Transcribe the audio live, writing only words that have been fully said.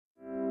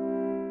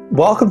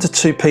Welcome to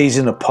Two Peas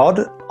in a Pod.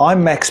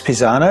 I'm Max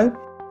Pisano.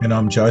 And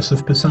I'm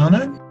Joseph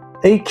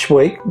Pisano. Each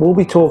week we'll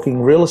be talking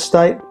real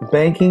estate,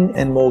 banking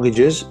and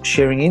mortgages,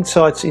 sharing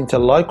insights into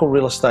local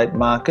real estate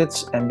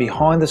markets and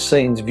behind the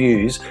scenes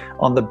views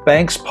on the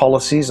bank's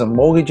policies on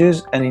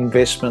mortgages and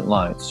investment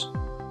loans.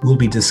 We'll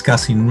be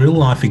discussing real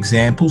life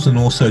examples and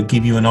also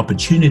give you an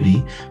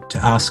opportunity to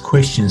ask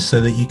questions so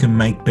that you can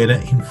make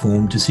better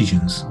informed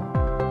decisions.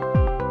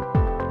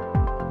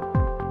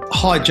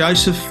 Hi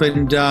Joseph,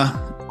 and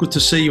good to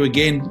see you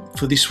again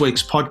for this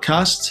week's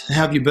podcast.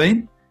 How have you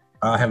been?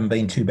 I haven't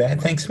been too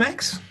bad, thanks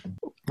Max.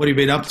 What have you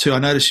been up to? I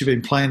noticed you've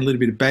been playing a little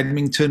bit of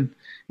badminton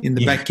in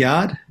the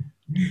backyard.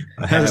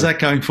 How's that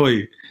going for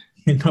you?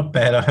 Not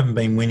bad. I haven't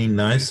been winning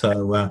though,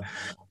 so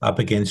up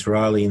against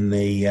Riley in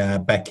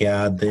the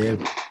backyard there,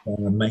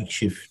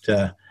 makeshift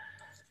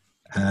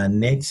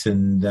nets,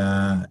 and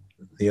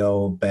the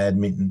old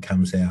badminton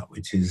comes out,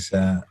 which is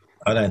I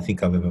don't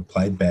think I've ever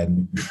played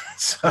badminton.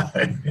 So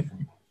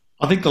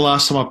I think the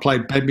last time I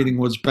played badminton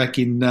was back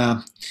in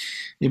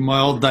my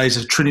old days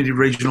of Trinity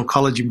Regional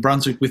College in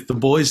Brunswick with the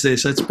boys there.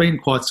 So it's been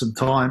quite some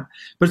time.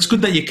 But it's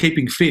good that you're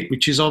keeping fit,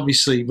 which is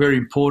obviously very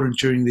important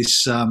during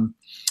this, I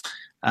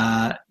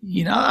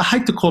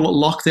hate to call it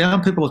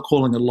lockdown. People are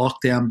calling it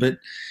lockdown, but,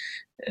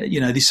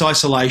 this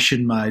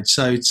isolation mode.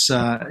 So it's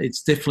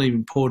definitely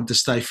important to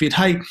stay fit.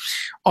 Hey,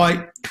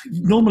 I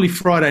normally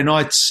Friday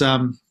nights,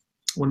 well,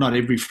 not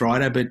every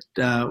Friday, but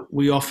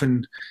we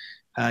often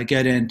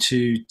go down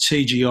to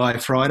TGI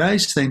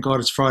Fridays. Thank God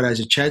it's Fridays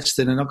at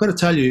Chadstone. And I've got to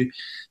tell you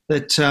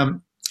that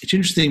it's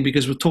interesting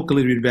because we'll talk a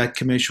little bit about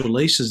commercial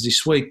leases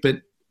this week,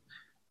 but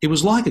it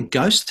was like a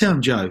ghost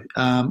town, Joe.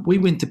 We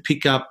went to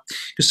pick up,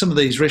 because some of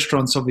these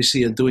restaurants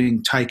obviously are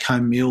doing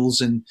take-home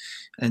meals and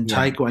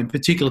takeaway. In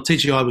particular,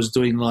 TGI was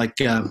doing like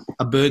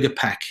a burger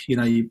pack.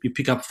 You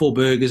pick up 4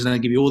 burgers and they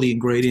give you all the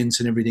ingredients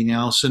and everything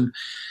else.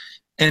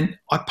 And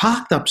I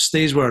parked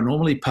upstairs where I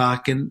normally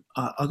park, and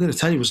I've got to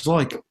tell you, it was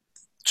like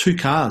two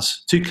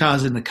cars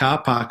in the car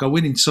park. I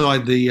went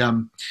inside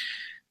the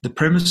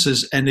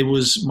premises, and there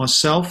was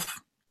myself,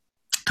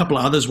 a couple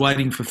of others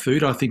waiting for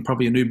food, I think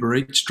probably an Uber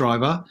Eats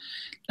driver,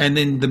 and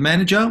then the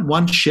manager,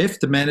 one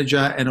chef, the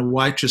manager and a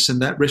waitress, and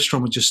that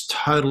restaurant was just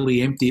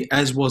totally empty,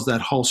 as was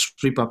that whole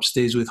strip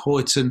upstairs with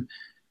Hoyts. And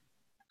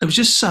it was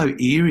just so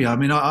eerie. I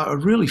mean, I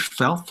really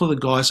felt for the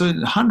guys. So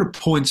 100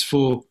 points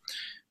for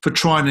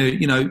trying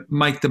to,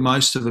 make the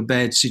most of a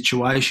bad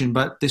situation,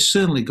 but they've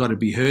certainly got to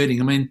be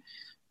hurting. I mean,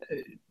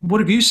 what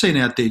have you seen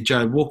out there,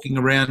 Joe, walking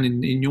around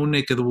in your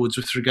neck of the woods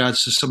with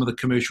regards to some of the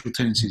commercial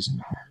tenancies?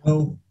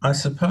 Well, I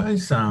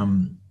suppose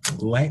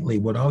lately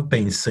what I've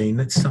been seeing,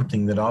 it's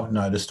something that I've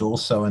noticed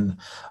also, and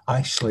I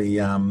actually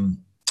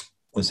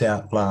was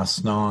out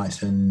last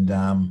night, and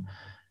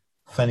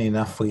funny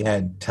enough, we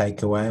had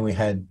takeaway. We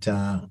had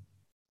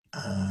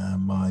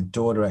my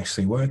daughter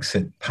actually works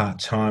at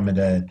part-time at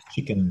a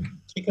chicken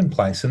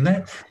place, and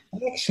that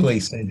actually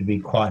seemed to be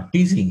quite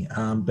busy,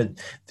 but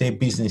their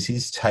business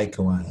is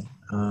takeaway.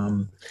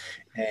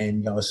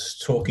 And I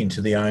was talking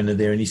to the owner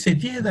there, and he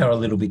said, yeah, they were a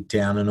little bit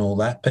down and all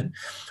that, but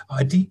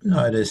I did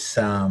notice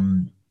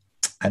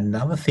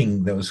another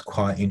thing that was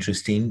quite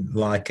interesting.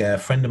 Like a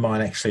friend of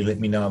mine actually let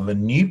me know of a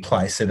new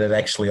place that had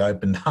actually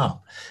opened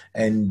up,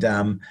 and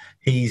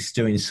he's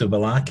doing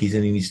souvlaki's,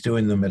 and he's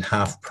doing them at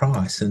half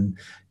price, and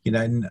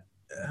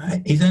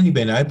he's only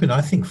been open,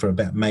 I think, for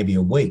about maybe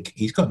a week.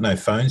 He's got no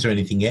phones or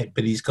anything yet,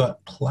 but he's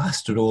got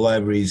plastered all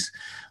over his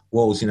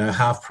walls,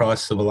 half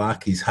price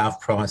souvlaki's, half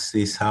price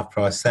this, half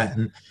price that.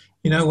 And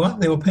you know what?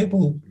 There were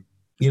people,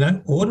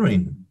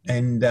 ordering.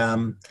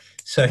 And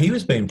so he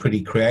was being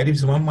pretty creative.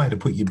 It's one way to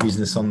put your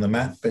business on the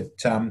map. But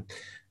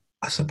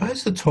I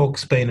suppose the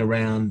talk's been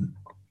around,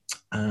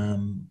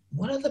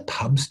 what are the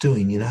pubs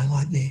doing?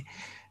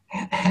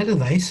 How do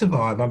they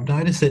survive? I've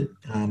noticed that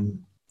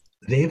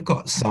they've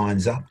got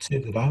signs up too,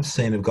 that I've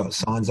seen have got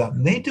signs up,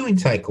 and they're doing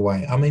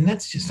takeaway. I mean,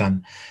 that's just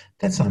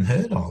that's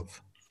unheard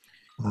of.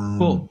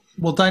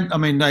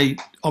 They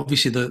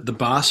obviously the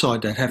bar side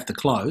don't have to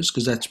close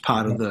because that's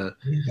part of the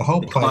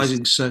whole place,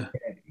 closing. So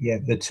yeah,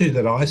 the two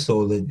that I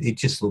saw, that it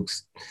just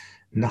looks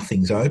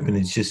nothing's open.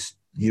 It's just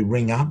you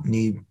ring up and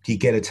you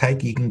get a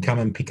take. You can come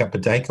and pick up a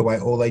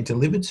takeaway, or they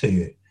deliver to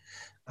you.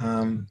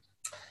 I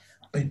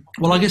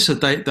guess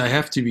that they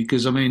have to,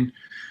 because I mean,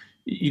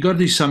 you got to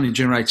do something to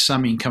generate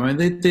some income. I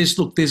mean, there's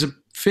a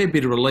fair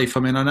bit of relief. I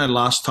mean, I know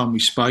last time we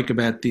spoke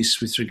about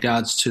this with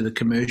regards to the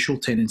commercial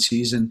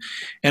tenancies, and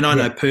I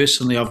know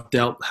personally I've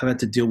had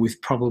to deal with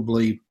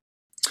probably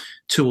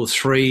 2 or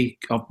 3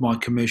 of my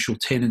commercial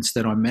tenants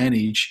that I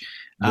manage.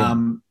 Yeah.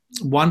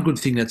 One good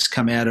thing that's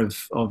come out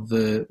of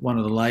one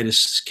of the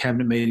latest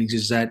cabinet meetings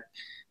is that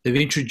they've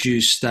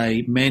introduced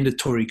a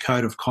mandatory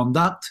code of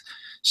conduct.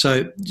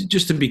 So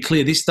just to be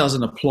clear, this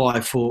doesn't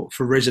apply for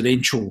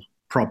residential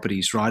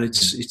properties, right?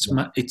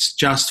 It's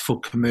just for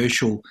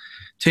commercial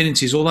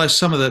tenancies. Although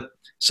some of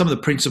the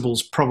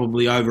principles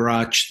probably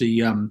overarch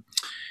the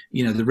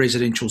the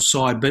residential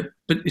side, but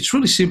it's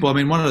really simple. I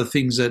mean, one of the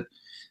things that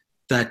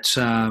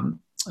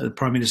the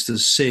Prime Minister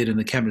said and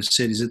the Cabinet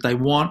said is that they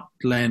want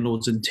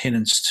landlords and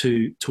tenants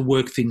to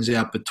work things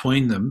out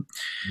between them.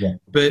 Yeah.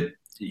 But,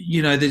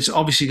 there's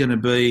obviously going to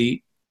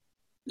be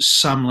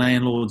some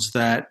landlords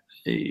that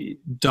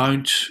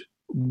don't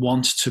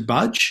want to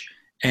budge,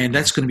 and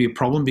that's going to be a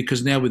problem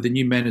because now with the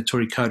new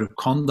mandatory code of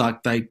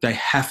conduct, they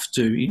have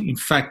to. In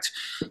fact,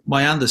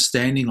 my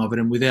understanding of it,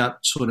 and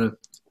without sort of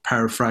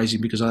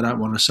paraphrasing because I don't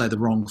want to say the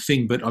wrong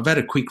thing, but I've had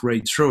a quick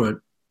read through it,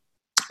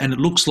 and it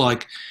looks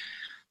like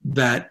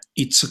that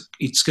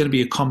it's going to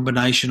be a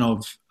combination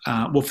of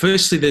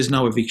firstly, there's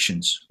no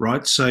evictions,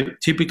 right? So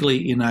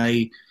typically in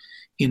a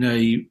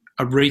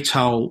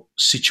retail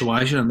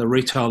situation and the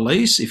retail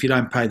lease, if you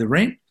don't pay the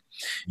rent,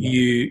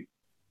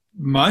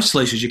 most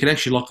leases you can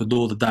actually lock the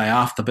door the day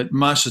after, but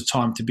most of the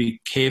time, to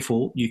be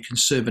careful, you can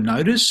serve a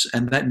notice,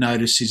 and that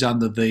notice is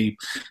under the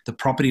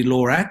Property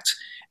Law Act,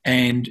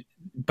 and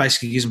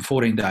basically gives them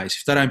 14 days.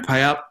 If they don't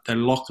pay up, they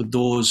lock the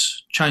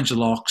doors, change the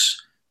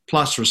locks,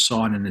 plaster a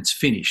sign, and it's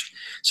finished.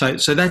 So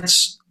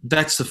that's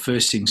the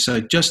first thing. So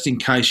just in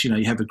case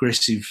you have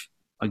aggressive,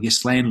 I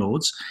guess,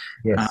 landlords,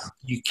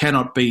 you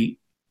cannot be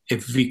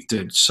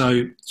evicted.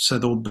 So there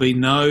will be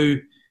no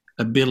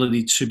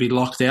ability to be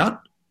locked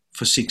out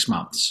for 6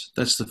 months.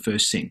 That's the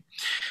first thing.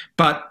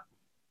 But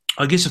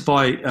I guess if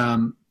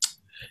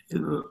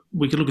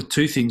we could look at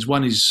two things.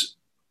 One is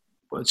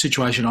a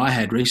situation I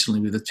had recently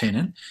with a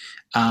tenant.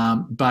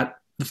 But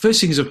the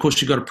first thing is, of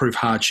course, you've got to prove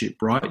hardship,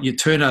 right? Your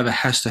turnover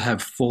has to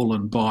have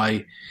fallen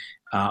by,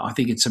 I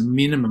think it's a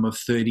minimum of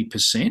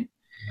 30%.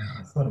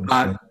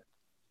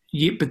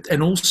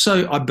 And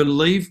also I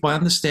believe my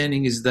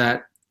understanding is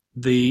that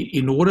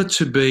in order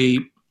to be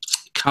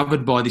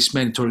covered by this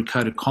mandatory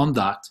code of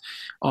conduct,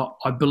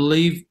 I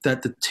believe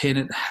that the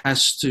tenant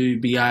has to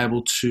be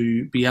able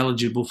to be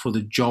eligible for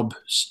the job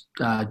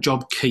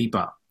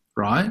keeper,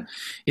 right?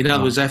 In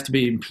other words, they have to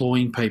be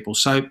employing people.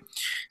 So it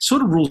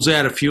sort of rules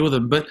out a few of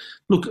them. But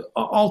look,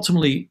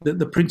 ultimately,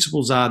 the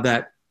principles are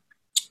that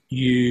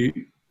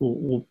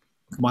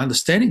my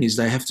understanding is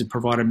they have to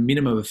provide a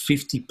minimum of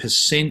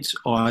 50%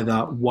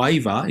 either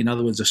waiver, in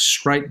other words, a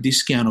straight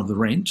discount of the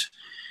rent,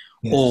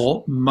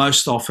 or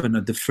most often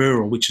a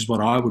deferral, which is what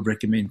I would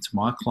recommend to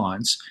my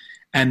clients,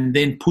 and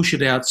then push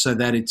it out so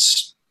that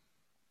it's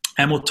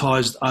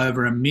amortised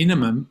over a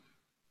minimum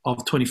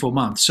of 24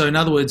 months. So in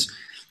other words,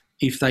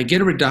 if they get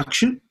a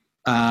reduction,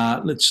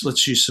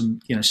 let's use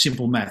some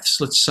simple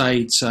maths. Let's say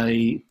it's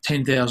a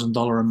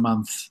 $10,000 a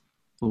month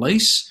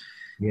lease.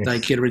 Yes. They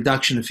get a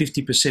reduction of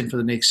 50% for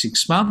the next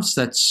 6 months.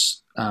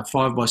 That's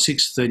 5 by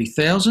 6,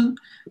 30,000.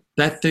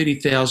 That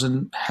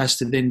 30,000 has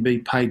to then be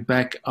paid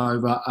back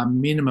over a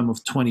minimum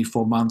of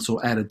 24 months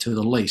or added to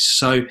the lease.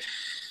 So,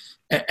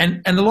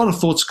 and a lot of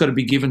thought's got to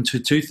be given to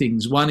two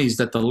things. One is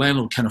that the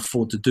landlord can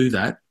afford to do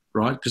that,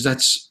 right? Because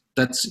that's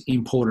the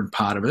important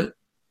part of it.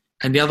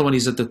 And the other one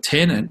is that the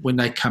tenant, when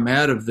they come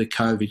out of the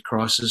COVID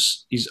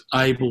crisis, is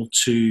able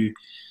to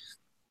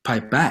pay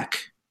it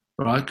back,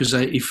 right? Because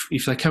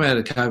if they come out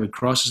of the COVID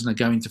crisis and they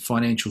go into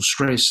financial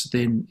stress,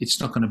 then it's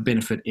not going to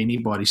benefit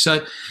anybody.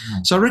 So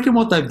I reckon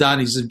what they've done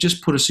is they've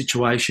just put a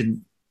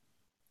situation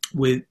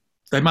where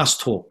they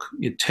must talk.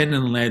 Your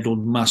tenant and landlord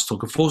must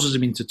talk. It forces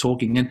them into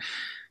talking. And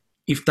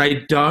if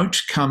they don't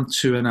come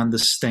to an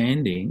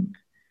understanding,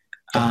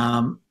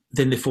 then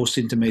they're forced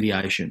into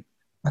mediation.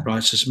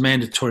 Right, so it's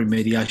mandatory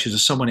mediation. So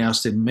someone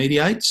else then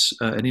mediates,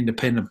 an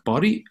independent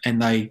body,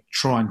 and they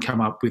try and come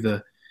up with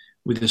a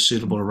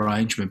suitable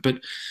arrangement. But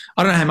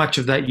I don't know how much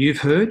of that you've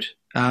heard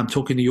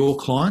talking to your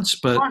clients,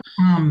 but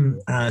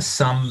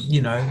some,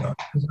 I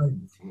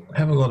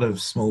have a lot of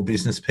small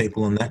business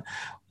people on that.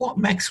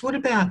 Max? What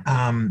about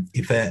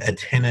if a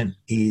tenant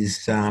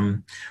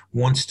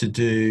wants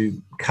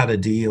to cut a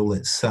deal,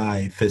 let's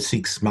say, for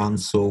 6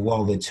 months or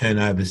while their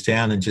turnover's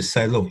down, and just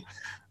say, look,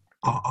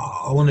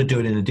 I want to do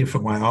it in a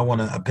different way. I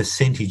want a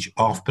percentage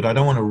off, but I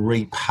don't want to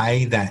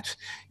repay that.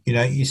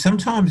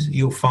 Sometimes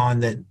you'll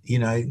find that,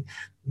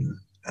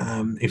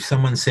 if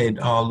someone said,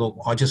 oh, look,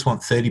 I just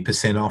want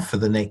 30% off for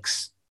the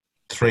next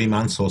 3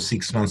 months or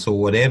 6 months or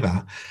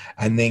whatever,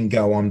 and then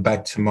go on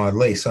back to my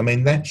lease. I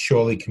mean, that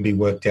surely can be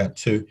worked out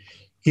too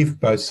if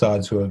both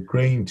sides were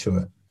agreeing to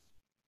it.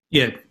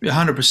 Yeah,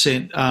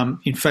 100%.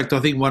 In fact, I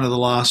think one of the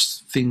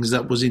last things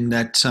that was in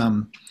that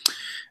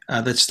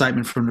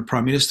statement from the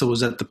Prime Minister was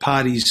that the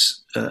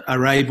parties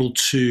are able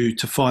to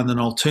find an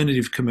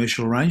alternative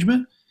commercial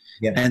arrangement,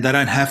 and they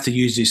don't have to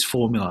use this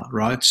formula,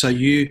 right? So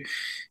you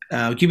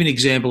give an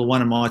example of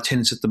one of my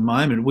tenants at the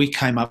moment. We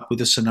came up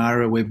with a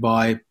scenario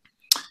whereby,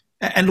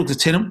 and look, the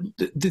tenant,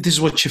 this is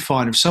what you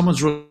find. If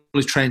someone's really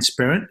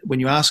transparent,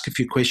 when you ask a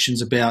few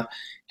questions about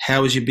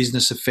how is your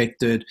business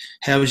affected,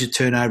 how is your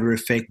turnover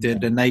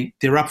affected, and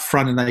they're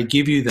upfront and they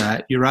give you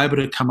that, you're able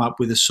to come up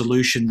with a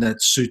solution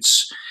that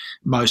suits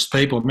most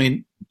people. I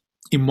mean,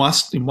 in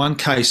one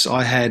case,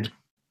 I had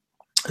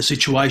a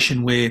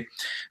situation where it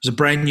was a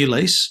brand new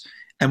lease,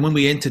 and when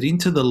we entered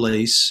into the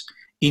lease,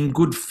 in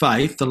good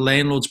faith, the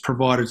landlords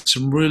provided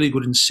some really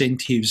good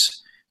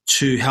incentives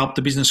to help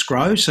the business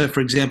grow. So, for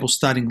example,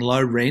 starting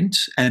low rent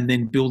and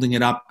then building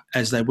it up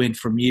as they went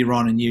from year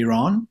on and year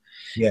on.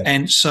 Yeah.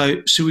 And so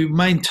we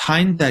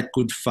maintained that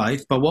good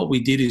faith. But what we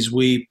did is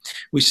we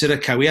said,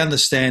 okay, we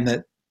understand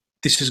that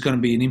this is going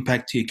to be an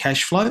impact to your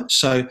cash flow.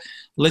 So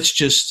let's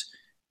just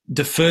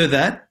defer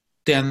that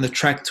down the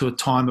track to a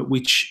time at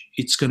which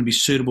it's going to be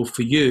suitable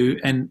for you.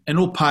 And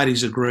all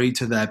parties agreed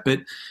to that. But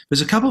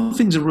there's a couple of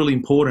things that are really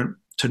important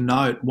to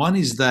note. One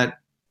is that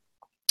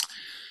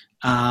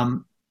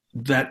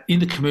that in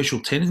the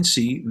commercial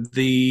tenancy,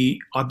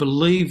 I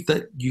believe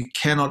that you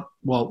cannot,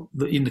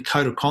 in the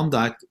code of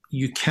conduct,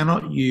 you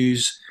cannot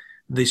use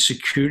the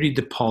security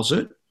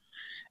deposit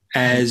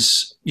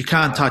as, you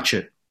can't touch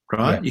it,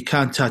 right? Yeah. You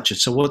can't touch it.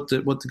 So what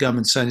the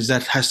government's saying is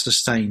that has to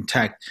stay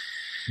intact.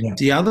 Yeah.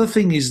 The other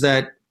thing is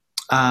that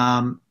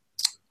I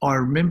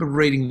remember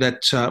reading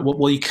that,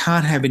 you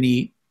can't have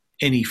any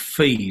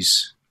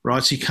fees,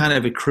 right? So you can't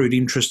have accrued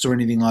interest or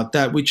anything like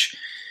that, which,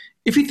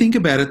 if you think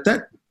about it,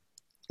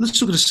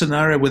 let's look at a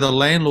scenario where the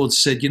landlord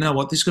said, you know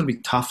what, this is going to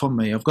be tough on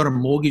me. I've got a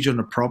mortgage on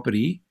the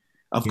property.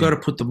 I've got to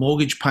put the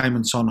mortgage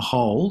payments on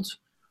hold,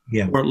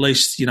 or at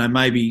least,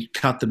 maybe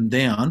cut them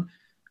down.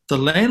 The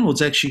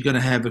landlord's actually going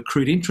to have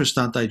accrued interest,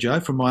 aren't they, Joe?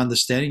 From my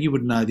understanding, you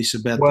would know this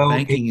about the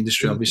banking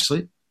industry,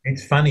 obviously.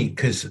 It's funny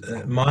because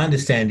my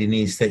understanding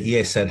is that,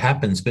 yes, that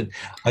happens. But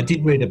I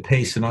did read a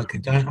piece, and I'm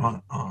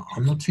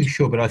not too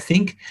sure, but I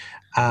think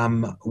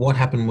what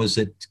happened was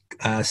that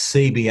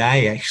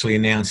CBA actually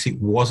announced it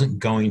wasn't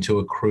going to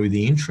accrue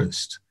the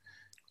interest.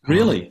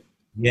 Really?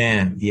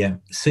 Yeah.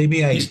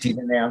 CBA did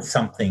announce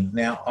something.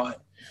 Now,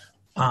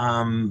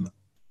 do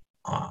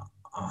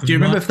you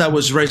remember if that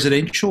was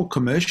residential,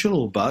 commercial,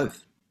 or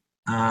both?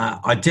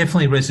 I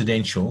definitely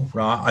residential,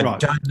 right? I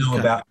don't know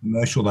about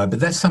commercial though, but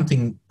that's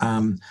something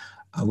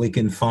we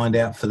can find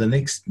out for the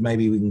next.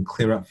 Maybe we can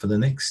clear up for the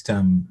next,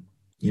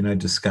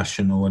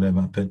 discussion or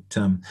whatever. But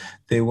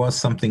there was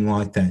something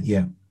like that,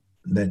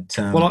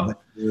 that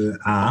they were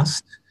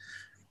asked,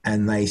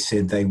 and they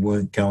said they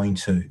weren't going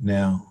to.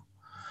 Now,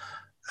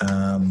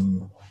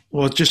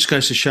 it just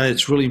goes to show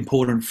it's really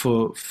important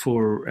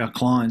for our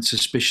clients,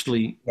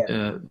 especially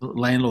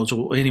landlords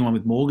or anyone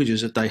with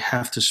mortgages, that they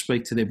have to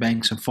speak to their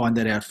banks and find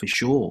that out for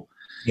sure.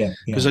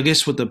 Because I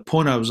guess what the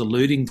point I was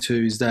alluding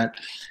to is that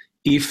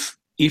if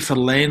a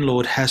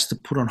landlord has to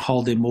put on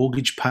hold their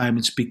mortgage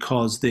payments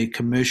because their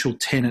commercial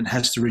tenant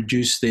has to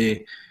reduce their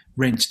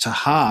rent to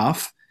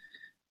half,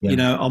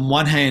 on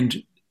one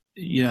hand,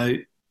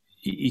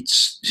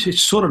 it's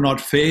sort of not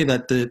fair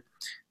that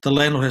the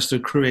landlord has to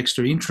accrue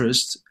extra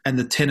interest and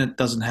the tenant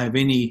doesn't have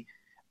any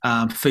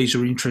fees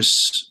or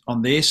interests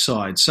on their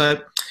side.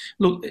 So,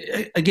 look,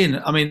 again,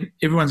 I mean,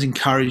 everyone's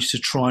encouraged to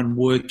try and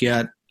work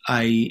out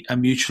a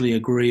mutually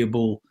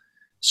agreeable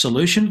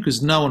solution,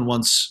 because no one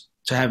wants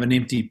to have an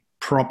empty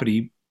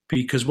property,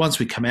 because once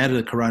we come out of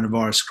the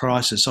coronavirus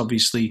crisis,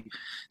 obviously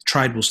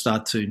trade will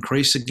start to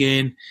increase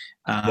again.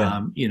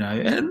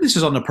 And this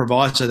is on the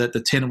proviso that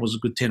the tenant was a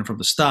good tenant from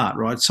the start,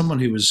 right? Someone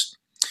who was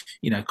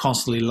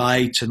constantly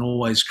late and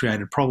always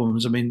created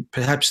problems. I mean,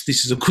 perhaps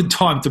this is a good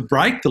time to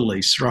break the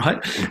lease,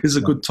 right? This is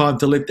a good time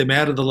to let them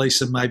out of the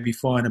lease and maybe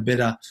find a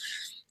better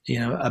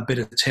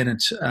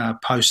tenant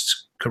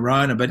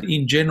post-corona. But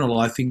in general,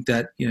 I think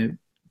that,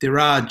 there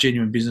are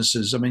genuine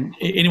businesses. I mean,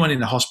 anyone in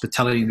the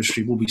hospitality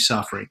industry will be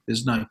suffering.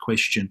 There's no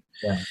question.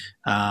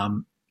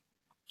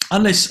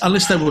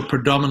 Unless they were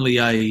predominantly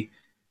a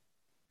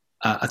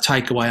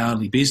takeaway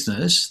only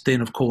business, then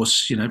of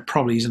course,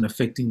 probably isn't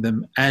affecting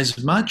them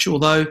as much.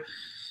 Although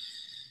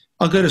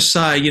I've got to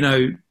say,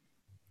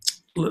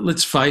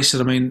 let's face it,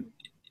 I mean,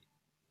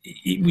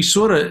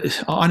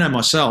 I know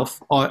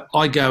myself,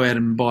 I go out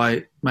and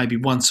buy maybe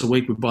once a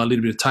week, we buy a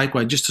little bit of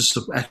takeaway just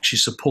to actually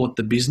support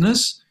the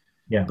business.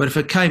 But if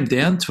it came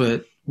down to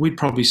it, we'd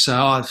probably say,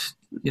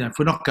 if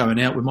we're not going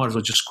out, we might as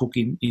well just cook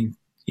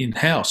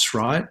in-house,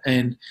 right?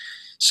 And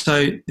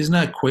so there's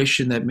no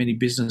question that many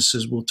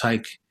businesses will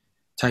take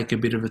a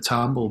bit of a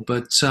tumble.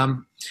 But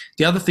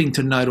the other thing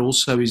to note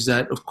also is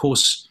that, of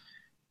course,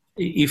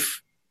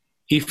 if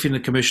in a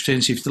commercial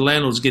tenancy, if the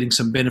landlord's getting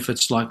some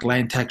benefits like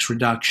land tax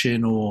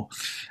reduction or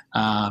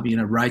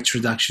rates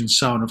reduction,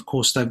 so on, of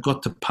course they've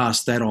got to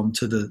pass that on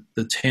to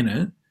the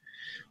tenant.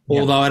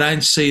 Although I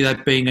don't see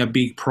that being a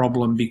big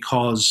problem,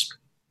 because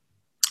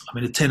I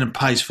mean, the tenant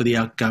pays for the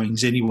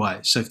outgoings anyway.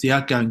 So if the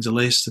outgoings are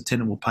less, the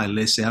tenant will pay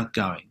less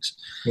outgoings.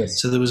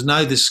 So there was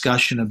no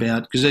discussion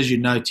about, because as you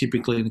know,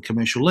 typically in a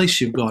commercial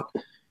lease, you've got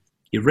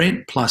your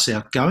rent plus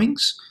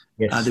outgoings.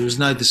 There was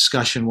no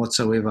discussion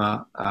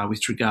whatsoever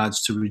with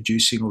regards to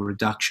reducing or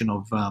reduction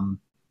of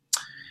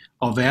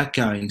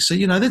outgoings. So,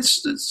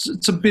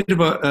 it's a bit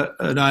of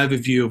an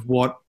overview of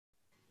what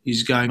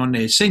is going on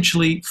there.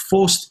 Essentially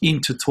forced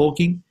into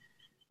talking.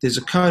 There's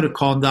a code of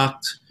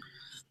conduct.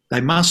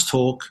 They must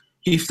talk.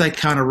 If they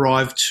can't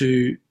arrive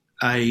to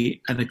an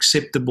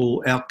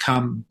acceptable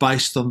outcome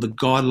based on the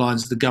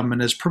guidelines the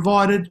government has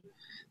provided,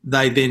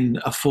 they then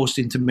are forced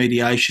into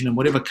mediation, and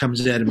whatever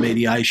comes out of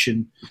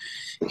mediation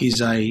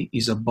is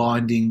a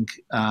binding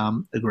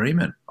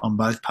agreement on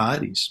both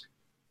parties.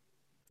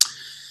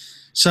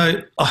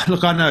 So,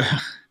 look, I know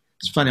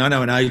it's funny. I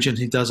know an agent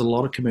who does a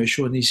lot of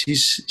commercial, and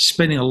he's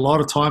spending a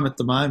lot of time at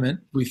the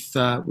moment with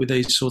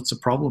these sorts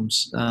of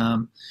problems.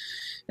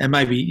 And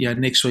maybe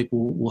next week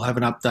we'll have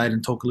an update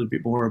and talk a little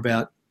bit more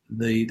about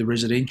the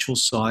residential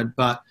side.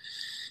 But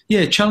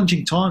yeah,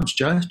 challenging times,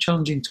 Joe.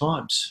 Challenging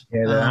times.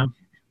 Yeah,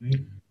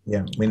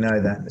 yeah, we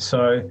know that.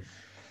 So,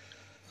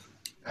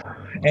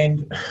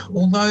 and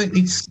although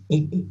it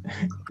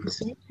seems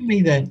to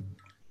me that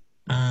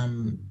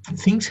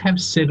things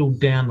have settled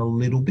down a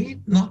little bit,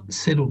 not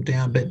settled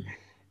down, but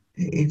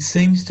it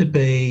seems to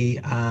be,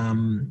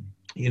 over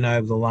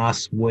the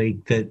last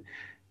week that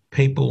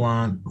people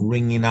aren't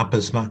ringing up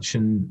as much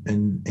and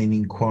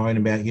inquiring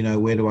about,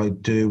 where do I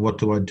do, what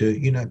do I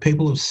do?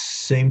 People have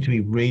seemed to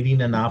be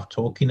reading enough,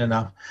 talking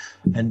enough,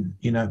 and,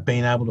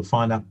 being able to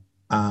find out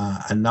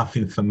enough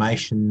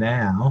information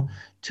now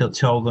to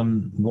tell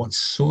them what's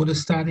sort of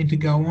starting to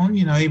go on,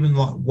 even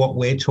like what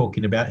we're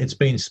talking about, it's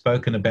been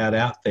spoken about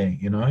out there,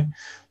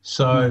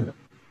 So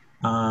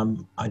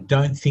I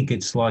don't think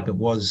it's like it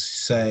was,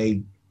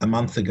 say, a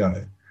month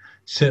ago.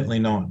 Certainly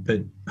not,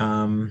 but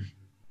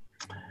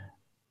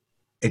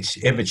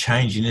it's ever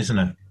changing, isn't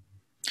it?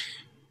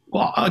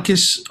 Well, I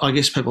guess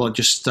people are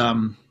just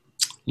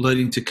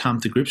learning to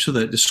come to grips with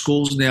it. The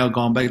school's now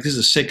gone back. This is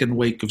the second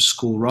week of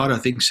school, right? I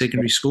think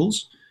secondary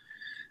schools.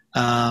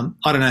 I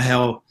don't know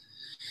how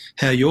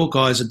your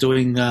guys are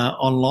doing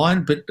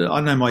online, but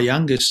I know my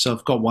youngest,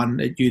 I've got one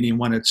at uni and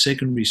one at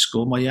secondary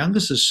school. My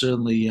youngest is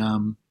certainly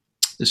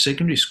the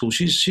secondary school.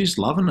 She's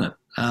loving it.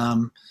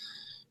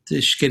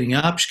 She's getting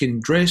up, she's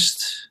getting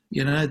dressed,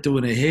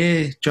 doing her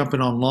hair,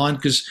 jumping online,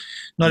 because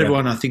not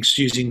everyone, I think, is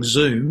using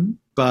Zoom,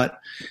 but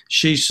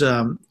she's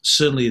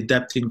certainly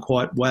adapting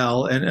quite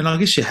well. And I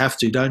guess you have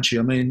to, don't you?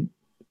 I mean,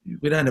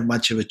 we don't have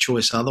much of a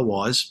choice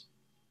otherwise.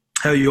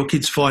 How are your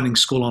kids finding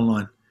school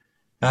online?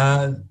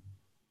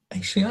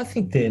 Actually, I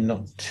think they're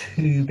not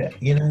too bad.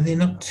 They're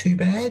not too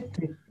bad.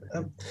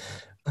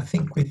 I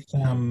think with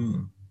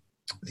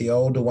the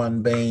older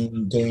one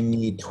doing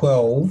year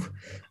 12,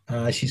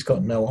 she's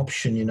got no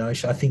option, I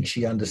think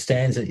she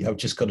understands that I've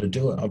just got to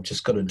do it.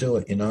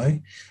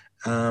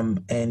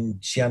 And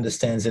she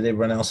understands that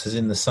everyone else is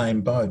in the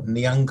same boat. And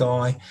the young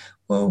guy,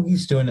 well,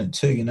 he's doing it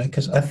too,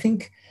 because I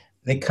think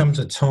there comes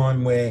a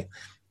time where,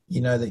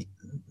 they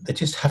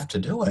just have to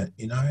do it,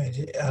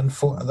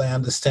 they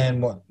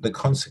understand what the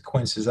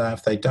consequences are.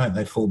 If they don't,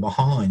 they fall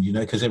behind,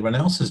 because everyone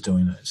else is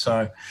doing it.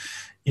 So,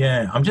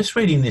 yeah, I'm just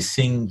reading this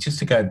thing just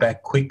to go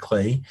back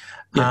quickly.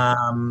 Yeah.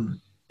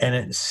 And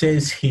it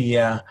says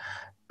here,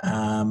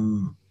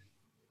 CBA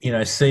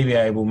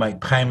will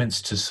make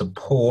payments to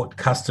support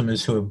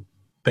customers who have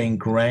been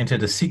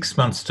granted a 6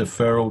 months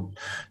deferral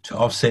to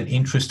offset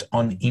interest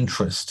on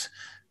interest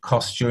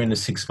costs during the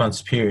 6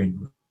 months period,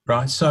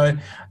 right? So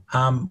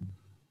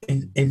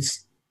it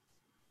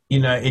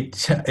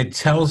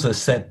tells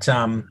us that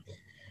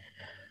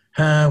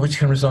which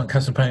can result in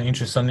customer paying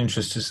interest on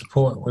interest to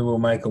support. We will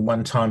make a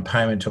one-time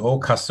payment to all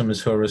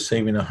customers who are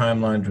receiving a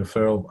home loan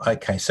deferral.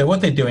 Okay, so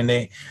what they're doing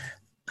there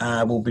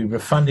will be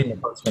refunding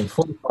approximately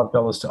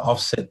 $45 to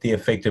offset the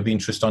effect of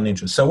interest on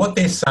interest. So what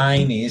they're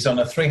saying is on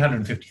a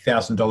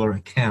 $350,000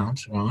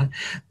 account, right,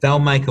 they'll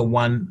make a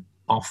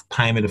one-off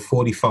payment of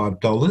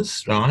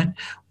 $45, right,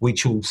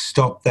 which will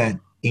stop that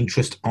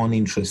interest on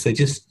interest. They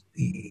just,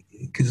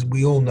 because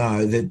we all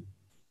know that,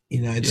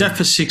 Is that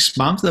for 6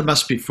 months? That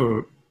must be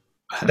for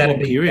that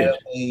period.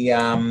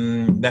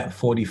 That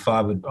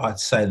 45, I'd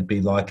say, it'd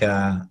be like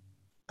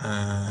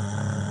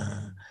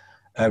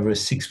over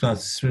 6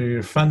 months through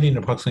refunding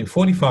approximately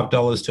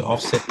 $45 to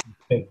offset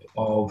the effect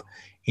of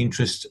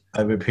interest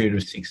over a period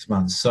of 6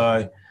 months.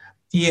 So,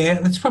 yeah,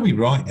 that's probably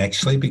right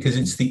actually, because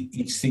it's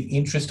the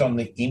interest on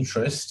the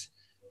interest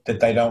that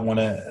they don't want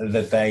to,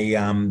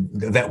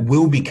 that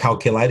will be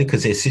calculated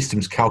because their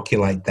systems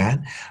calculate that,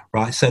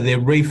 right? So they're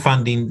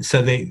refunding,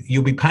 so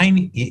you'll be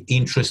paying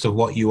interest of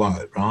what you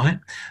owe, right?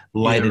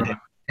 Later, yeah,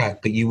 right.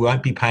 But you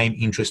won't be paying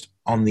interest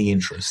on the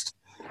interest.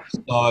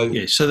 So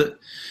yeah, so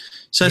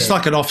it's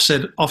like an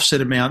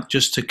offset amount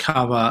just to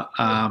cover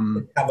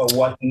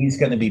what is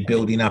going to be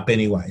building up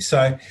anyway.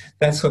 So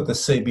that's what the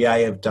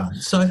CBA have done.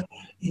 So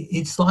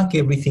it's like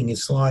everything.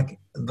 It's like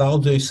they'll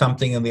do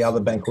something and the other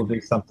bank will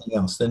do something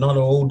else. They're not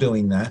all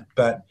doing that,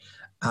 but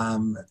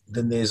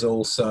then there's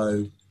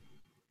also,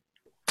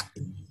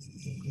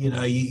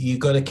 you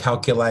got to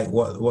calculate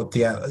what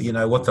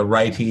the what the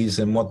rate is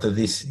and what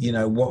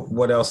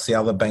what else the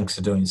other banks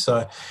are doing.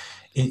 So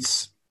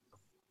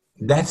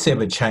that's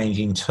ever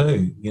changing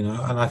too,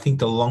 and I think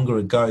the longer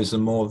it goes, the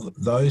more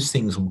those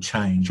things will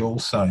change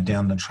also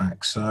down the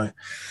track. So,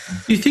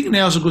 do you think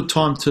now's a good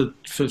time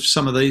for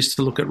some of these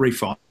to look at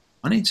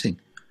refinancing?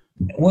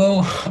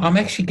 Well, I'm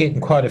actually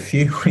getting quite a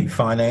few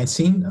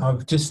refinancing.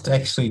 I've just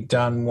actually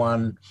done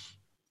one.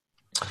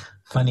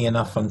 Funny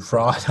enough, on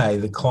Friday,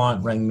 the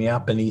client rang me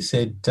up and he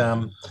said,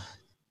 I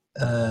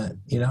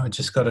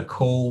just got a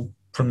call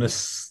from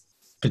this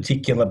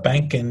particular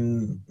bank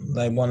and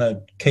they want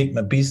to keep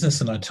my business,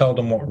 and I told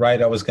them what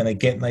rate I was going to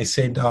get, and they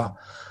said,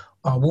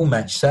 we'll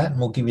match that and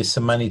we'll give you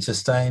some money to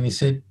stay. And he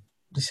said,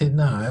 He said,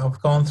 no,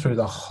 I've gone through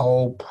the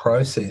whole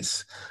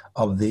process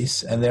of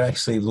this, and they're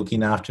actually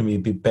looking after me a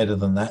bit better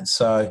than that.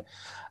 So,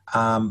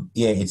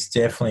 it's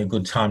definitely a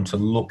good time to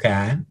look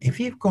at. If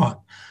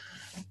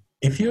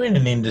you're in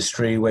an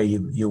industry where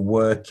you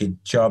work, your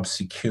job's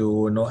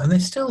secure, and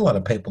there's still a lot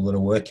of people that are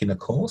working, of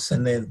course,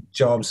 and their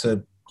jobs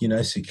are,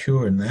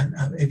 secure in that.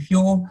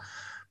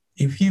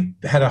 If you've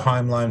had a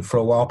home loan for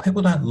a while,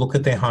 people don't look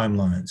at their home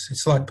loans.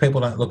 It's like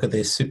people don't look at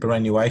their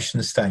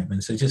superannuation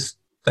statements.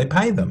 They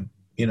pay them,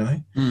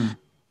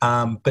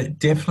 But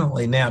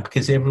definitely now,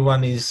 because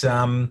everyone is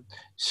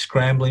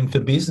scrambling for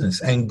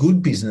business, and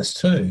good business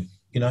too,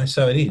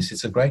 so it is.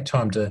 It's a great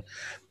time to,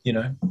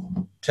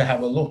 to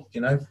have a look,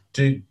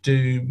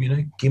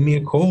 give me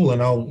a call,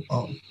 and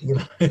I'll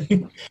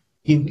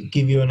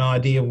give you an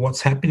idea of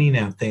what's happening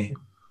out there.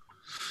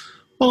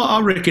 Well,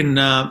 I reckon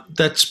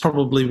that's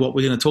probably what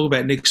we're going to talk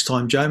about next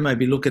time, Joe.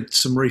 Maybe look at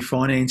some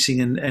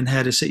refinancing and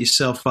how to set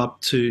yourself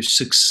up to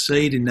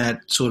succeed in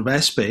that sort of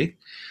aspect.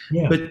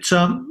 Yeah. But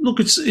look,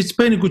 it's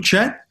been a good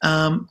chat.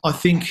 I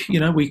think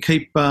we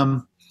keep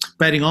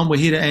batting on. We're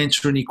here to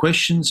answer any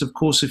questions. Of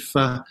course,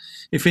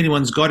 if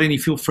anyone's got any,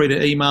 feel free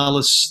to email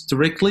us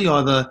directly,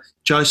 either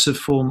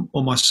Joseph or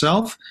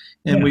myself,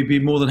 and we'd be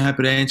more than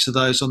happy to answer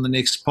those on the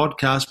next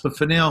podcast. But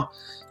for now,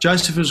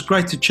 Joseph, it was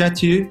great to chat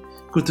to you.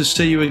 Good to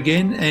see you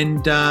again,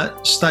 and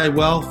stay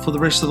well for the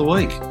rest of the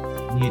week.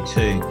 You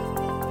too.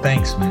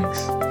 Thanks,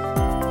 Max.